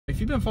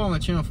you've been following the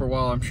channel for a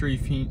while, I'm sure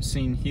you've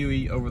seen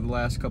Huey over the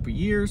last couple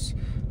years,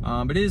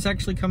 but it is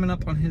actually coming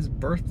up on his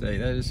birthday.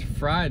 That is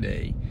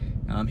Friday.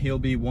 He'll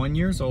be 1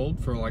 year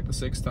old for like the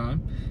 6th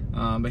time,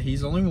 but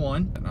he's only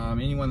 1.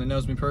 Anyone that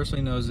knows me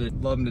personally knows that I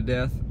love him to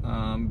death,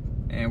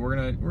 and we're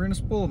gonna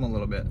spoil him a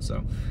little bit.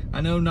 So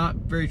I know not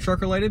very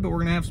truck related, but we're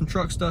gonna have some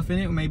truck stuff in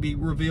it. Maybe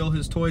reveal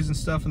his toys and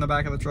stuff in the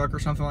back of the truck or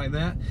something like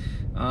that.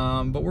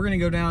 But we're gonna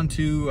go down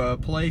to a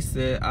place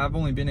that I've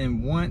only been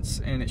in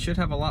once, and it should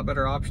have a lot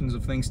better options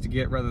of things to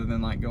get rather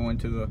than like going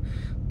to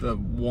the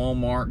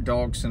Walmart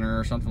dog center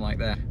or something like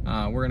that.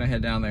 We're gonna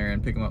head down there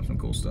and pick him up some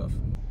cool stuff.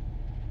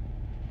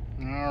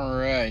 All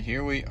right,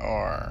 here we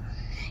are,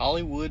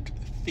 Hollywood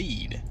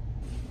Feed.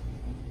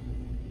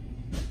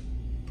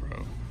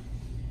 Bro,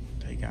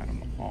 they got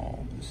them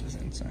all. This is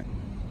insane.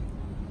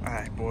 All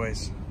right,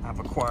 boys, I've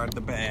acquired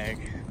the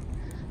bag.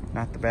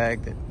 Not the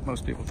bag that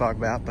most people talk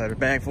about, but a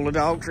bag full of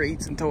dog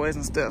treats and toys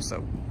and stuff,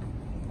 so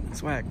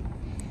swag.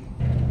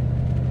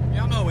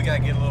 Y'all know we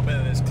gotta get a little bit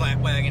of this clap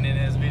wagging in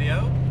this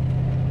video.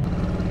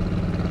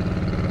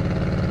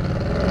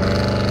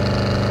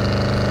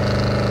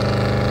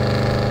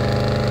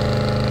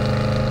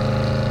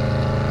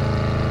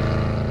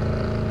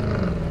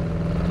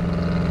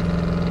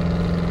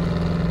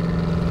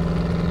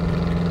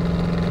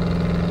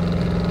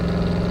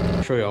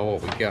 Show y'all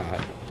what we got.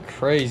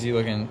 Crazy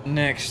looking.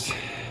 Next,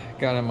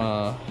 got him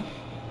a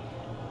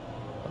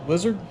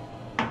lizard,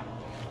 and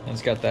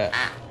it's got that.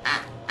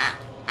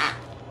 I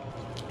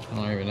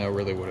don't even know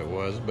really what it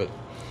was, but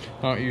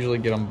I don't usually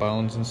get them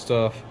bones and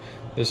stuff.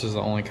 This is the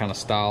only kind of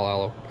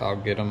style I'll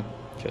get them,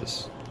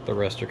 because the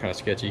rest are kind of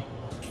sketchy.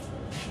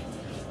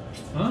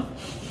 Huh?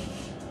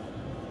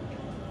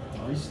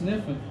 Oh, he's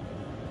sniffing.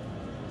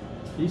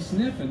 He's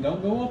sniffing.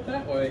 Don't go up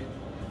that way.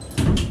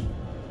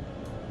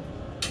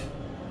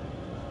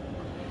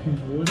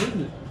 What is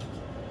it?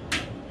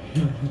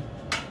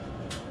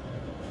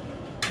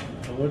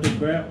 What the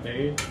crap,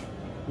 Dad?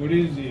 What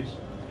is this?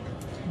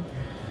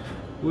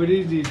 What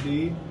is this,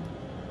 dude?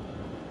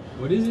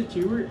 What is it,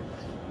 Hubert?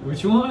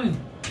 Which one?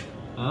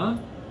 Huh?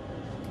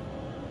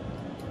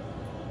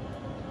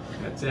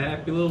 That's a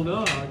happy little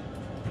dog.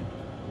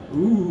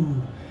 Ooh,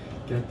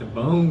 got the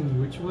bone.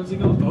 Which one's he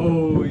going?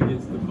 Oh, he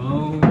gets the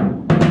bone.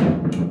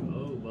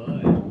 Oh,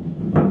 bud.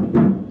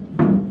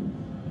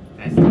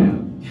 That's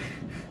out.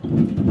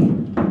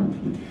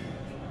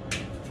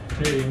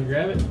 Here, you can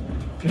grab it.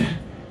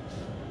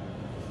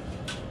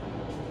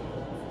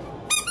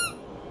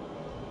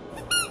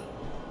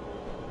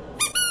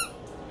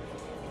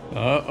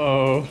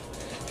 Uh-oh.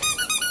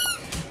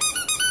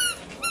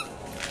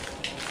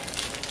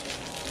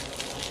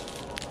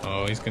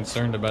 Oh, he's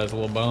concerned about his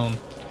little bone.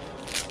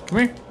 Come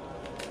here.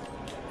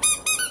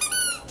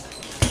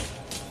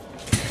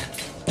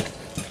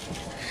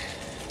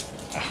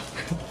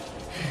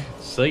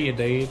 See you,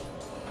 Dave.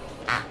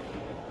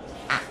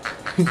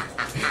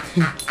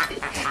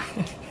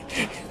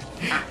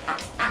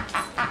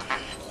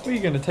 Are you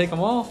gonna take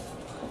them off?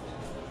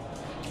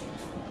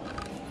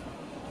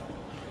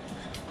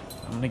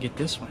 I'm gonna get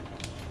this one.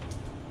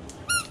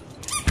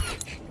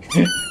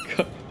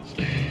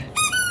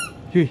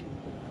 Here.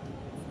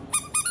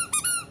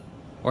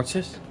 Watch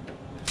this.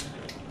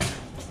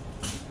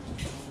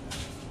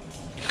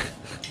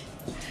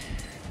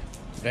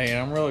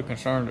 Dang, I'm really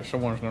concerned that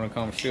someone's gonna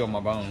come steal my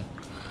bone.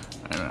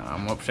 And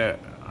I'm upset.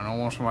 I don't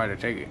want somebody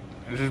to take it.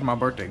 This is my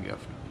birthday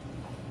gift.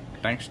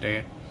 Thanks,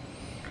 Dad.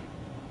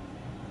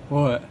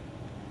 What?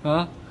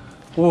 Huh?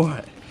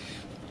 What?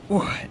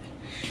 What?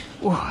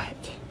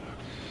 What?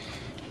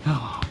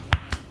 Oh.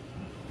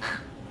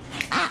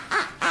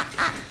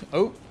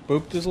 Oh,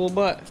 booped his little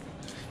butt.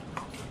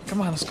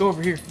 Come on, let's go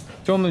over here.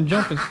 Show him the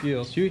jumping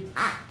skills, Huey.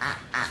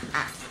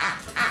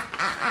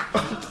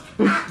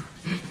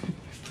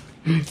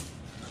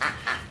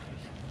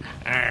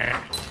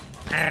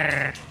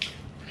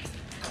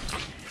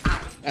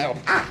 Ow.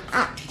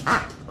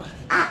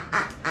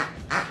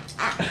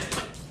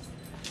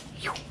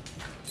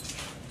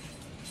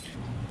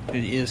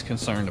 He is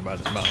concerned about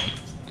his bone.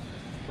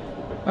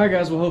 Alright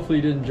guys, well hopefully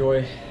you did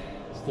enjoy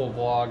this little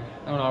vlog.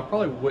 I don't know, I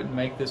probably wouldn't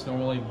make this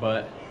normally,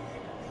 but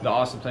the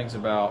awesome things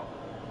about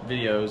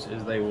videos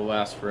is they will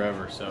last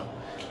forever. So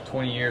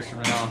 20 years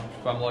from now,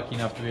 if I'm lucky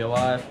enough to be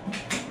alive,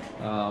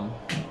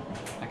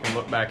 I can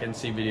look back and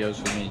see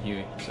videos with me and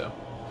Huey. So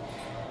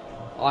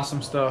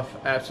awesome stuff,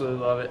 absolutely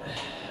love it.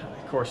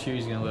 Of course,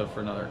 Huey's gonna live for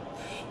another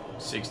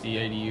 60,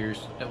 80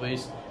 years at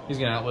least. He's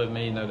gonna outlive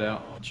me, no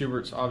doubt.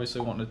 Schubert's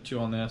obviously wanting to chew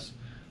on this,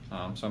 so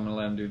I'm gonna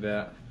let him do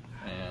that.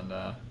 And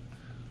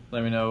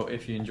let me know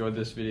if you enjoyed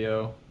this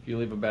video. If you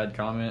leave a bad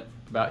comment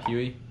about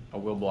Huey, I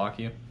will block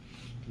you.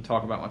 You can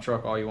talk about my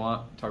truck all you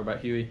want, talk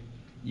about Huey,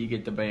 you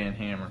get the ban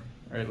hammer,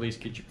 or at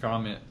least get your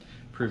comment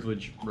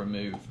privilege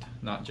removed.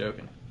 Not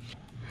joking.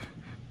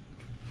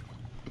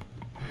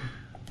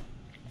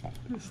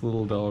 This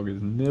little dog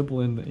is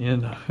nibbling the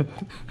end of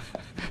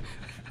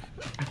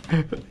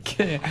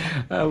it.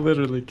 I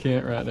literally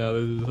can't right now.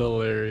 This is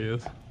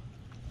hilarious.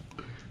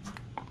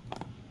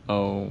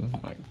 Oh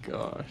my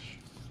gosh.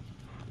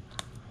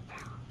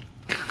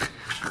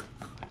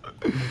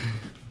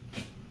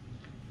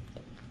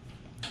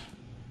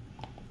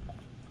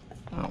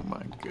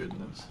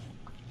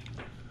 is.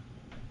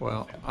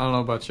 Well, I don't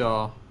know about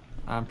y'all.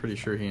 I'm pretty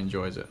sure he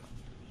enjoys it.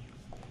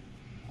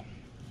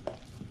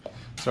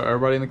 So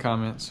everybody in the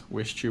comments,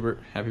 wish Schubert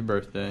happy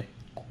birthday.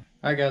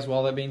 Alright guys, well,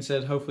 all that being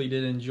said, hopefully you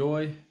did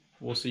enjoy.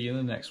 We'll see you in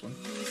the next one.